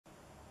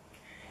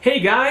Hey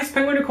guys,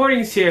 Penguin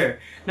Recordings here.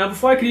 Now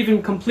before I could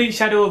even complete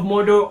Shadow of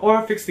Mordor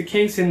or fix the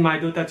kinks in my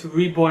Dota 2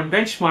 Reborn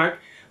benchmark,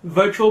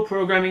 Virtual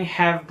Programming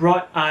have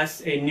brought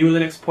us a new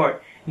Linux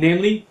port,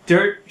 namely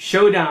Dirt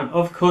Showdown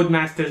of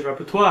Codemaster's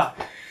repertoire.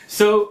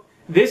 So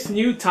this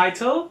new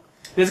title,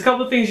 there's a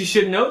couple of things you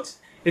should note.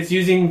 It's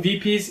using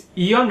VP's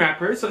Eon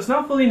wrapper, so it's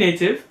not fully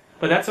native,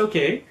 but that's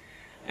okay.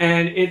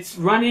 And it's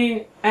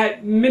running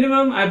at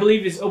minimum, I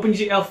believe, is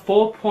OpenGL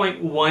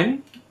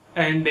 4.1,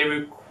 and they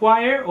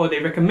require, or they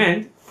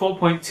recommend,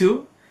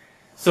 4.2.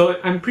 So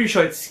I'm pretty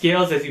sure it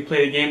scales as you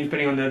play the game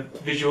depending on the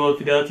visual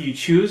fidelity you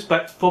choose,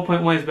 but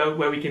 4.1 is about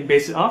where we can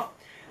base it off.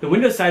 The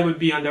Windows side would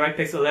be on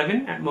DirectX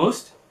 11 at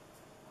most.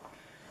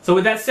 So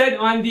with that said,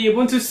 on the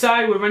Ubuntu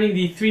side, we're running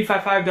the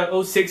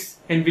 355.06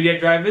 Nvidia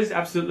drivers,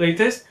 absolute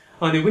latest.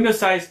 On the Windows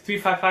side, it's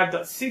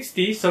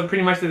 355.60, so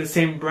pretty much they're the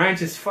same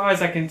branch as far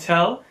as I can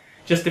tell.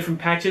 Just different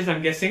patches,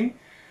 I'm guessing.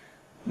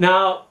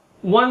 Now,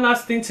 one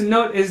last thing to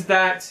note is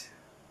that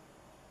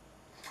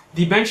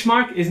the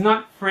benchmark is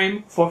not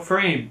frame for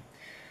frame.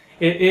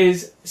 It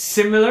is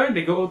similar,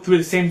 they go through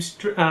the same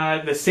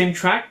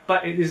track,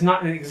 but it is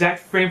not an exact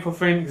frame for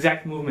frame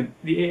exact movement.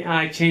 The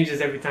AI changes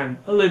every time,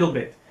 a little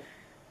bit.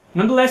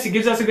 Nonetheless, it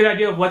gives us a good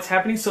idea of what's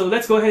happening, so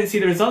let's go ahead and see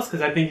the results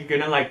because I think you're going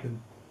to like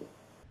them.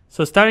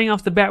 So starting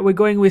off the bat, we're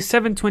going with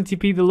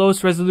 720p, the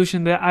lowest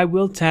resolution that I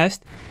will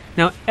test.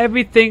 Now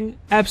everything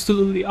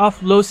absolutely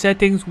off low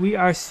settings, we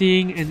are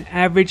seeing an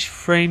average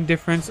frame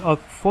difference of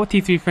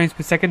 43 frames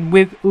per second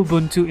with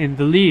Ubuntu in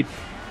the lead,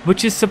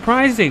 which is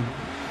surprising.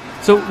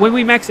 So when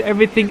we max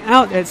everything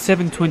out at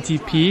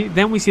 720p,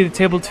 then we see the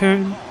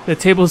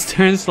tables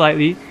turn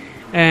slightly,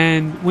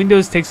 and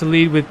Windows takes a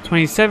lead with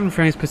 27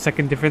 frames per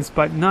second difference,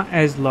 but not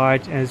as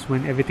large as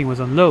when everything was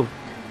on low.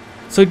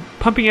 So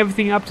pumping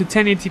everything up to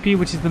 1080p,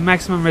 which is the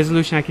maximum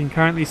resolution I can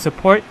currently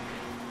support.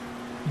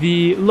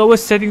 The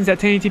lowest settings at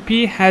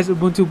 1080p has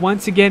Ubuntu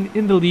once again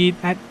in the lead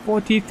at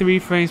 43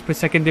 frames per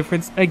second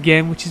difference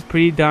again, which is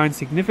pretty darn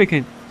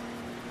significant.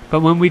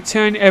 But when we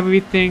turn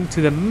everything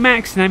to the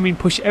max, and I mean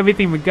push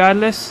everything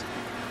regardless,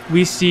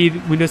 we see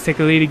Windows take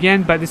a lead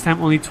again, but this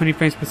time only 20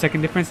 frames per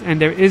second difference,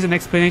 and there is an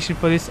explanation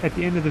for this at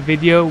the end of the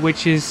video,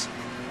 which is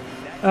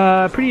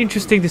pretty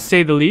interesting to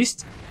say the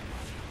least.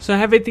 So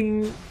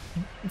having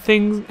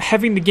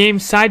the game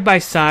side by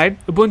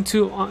side,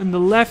 Ubuntu on the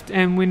left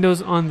and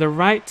Windows on the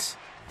right,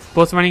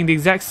 both running the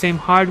exact same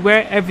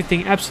hardware,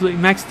 everything absolutely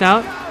maxed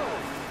out.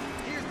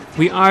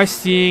 We are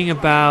seeing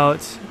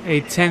about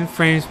a 10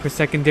 frames per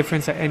second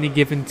difference at any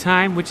given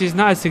time, which is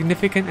not as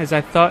significant as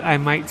I thought I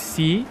might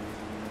see.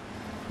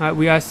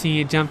 We are seeing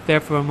it jump there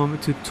for a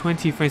moment to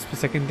 20 frames per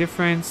second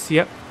difference.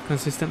 Yep,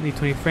 consistently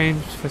 20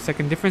 frames per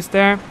second difference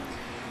there.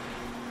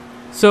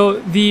 So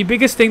the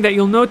biggest thing that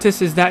you'll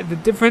notice is that the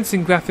difference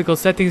in graphical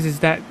settings is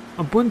that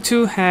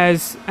Ubuntu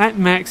has at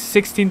max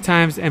 16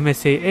 times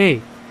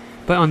MSAA.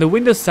 But on the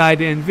Windows side,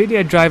 the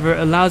Nvidia driver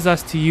allows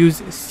us to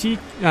use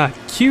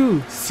QCSAA.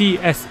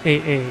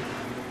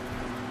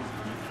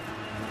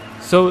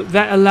 So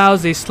that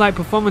allows a slight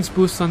performance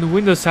boost on the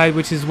Windows side,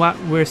 which is what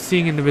we're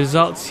seeing in the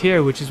results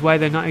here, which is why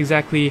they're not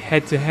exactly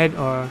head to head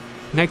or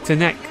neck to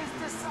neck.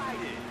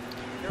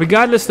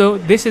 Regardless though,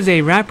 this is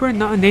a wrapper,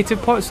 not a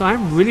native port, so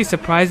I'm really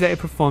surprised that it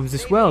performs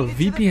this well.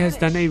 VP has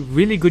done a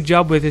really good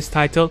job with his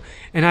title,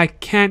 and I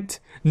can't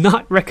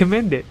not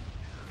recommend it.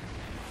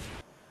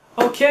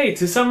 Okay,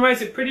 to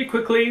summarize it pretty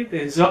quickly,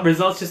 the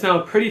results just now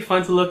are pretty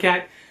fun to look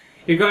at.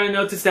 You're going to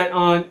notice that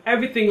on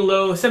everything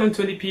low,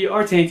 720p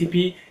or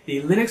 1080p,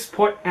 the Linux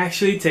port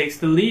actually takes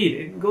the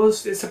lead.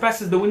 It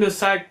surpasses the Windows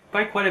side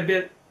by quite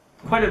a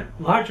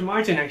large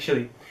margin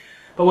actually.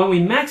 But when we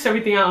max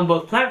everything out on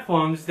both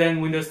platforms,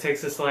 then Windows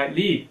takes a slight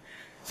lead.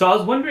 So I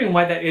was wondering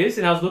why that is,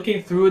 and I was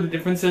looking through the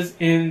differences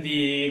in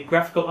the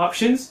graphical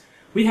options.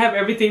 We have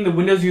everything the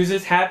Windows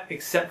users have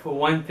except for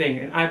one thing,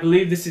 and I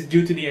believe this is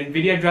due to the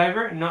Nvidia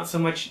driver and not so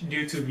much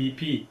due to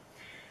VP.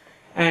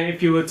 And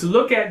if you were to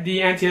look at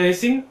the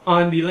anti-aliasing,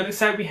 on the Linux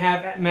side we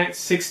have at max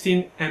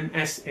 16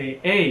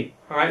 MSAA.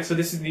 Alright, so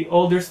this is the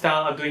older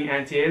style of doing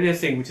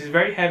anti-aliasing, which is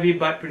very heavy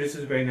but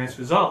produces very nice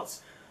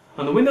results.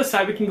 On the Windows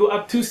side we can go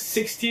up to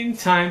 16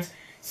 times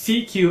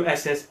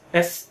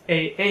QCSAA.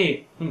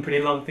 Pretty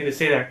long thing to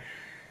say there.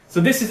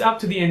 So this is up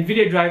to the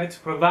Nvidia driver to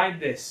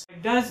provide this. What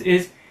it does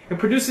is it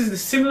produces the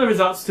similar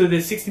results to the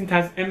 16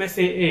 times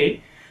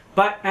MSAA,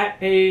 but at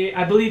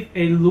I believe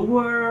a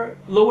lower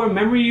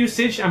memory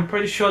usage. I'm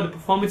pretty sure the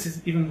performance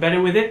is even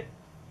better with it.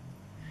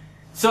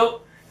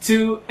 So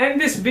to end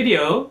this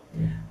video,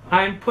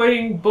 I'm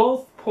putting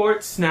both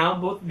ports now,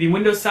 both the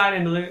Windows side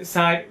and the Linux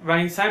side,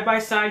 running side by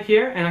side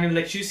here, and I'm going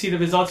to let you see the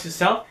results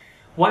yourself.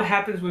 What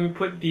happens when we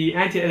put the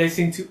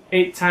anti-aliasing to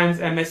 8 times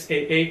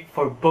MSAA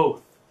for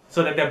both,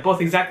 so that they're both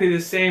exactly the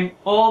same,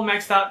 all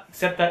maxed out,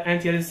 except that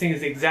anti-aliasing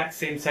is the exact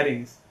same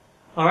settings.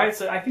 Alright,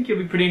 so I think you'll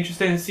be pretty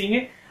interested in seeing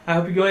it. I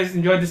hope you guys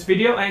enjoyed this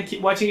video, and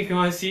keep watching if you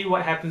want to see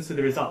what happens to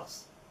the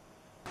results.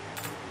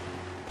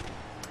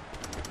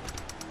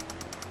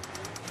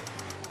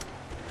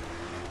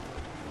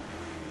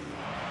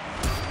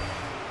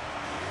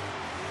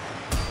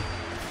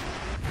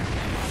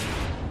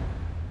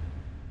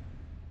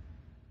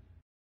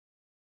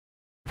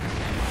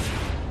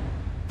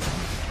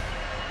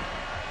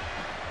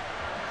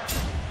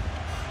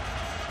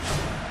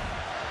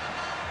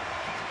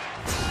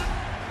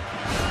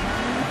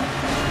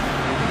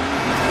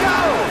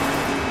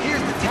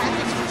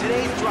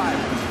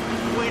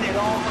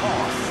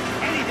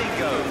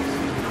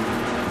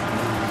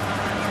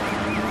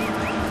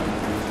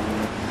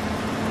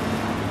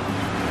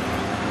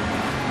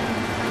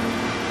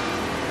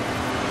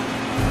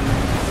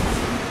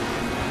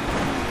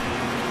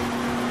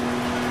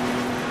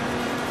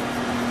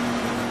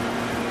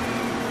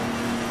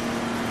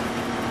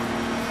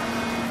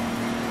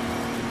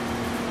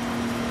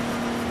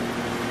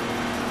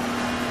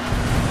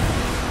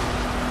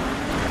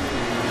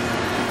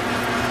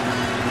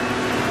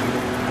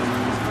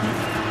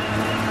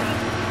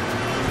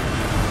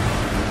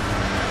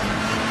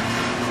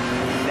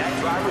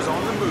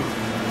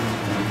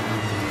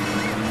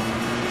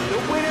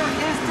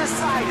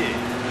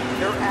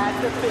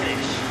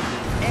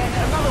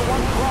 And another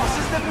one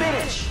crosses the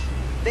finish.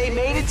 They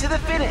made it to the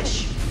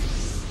finish.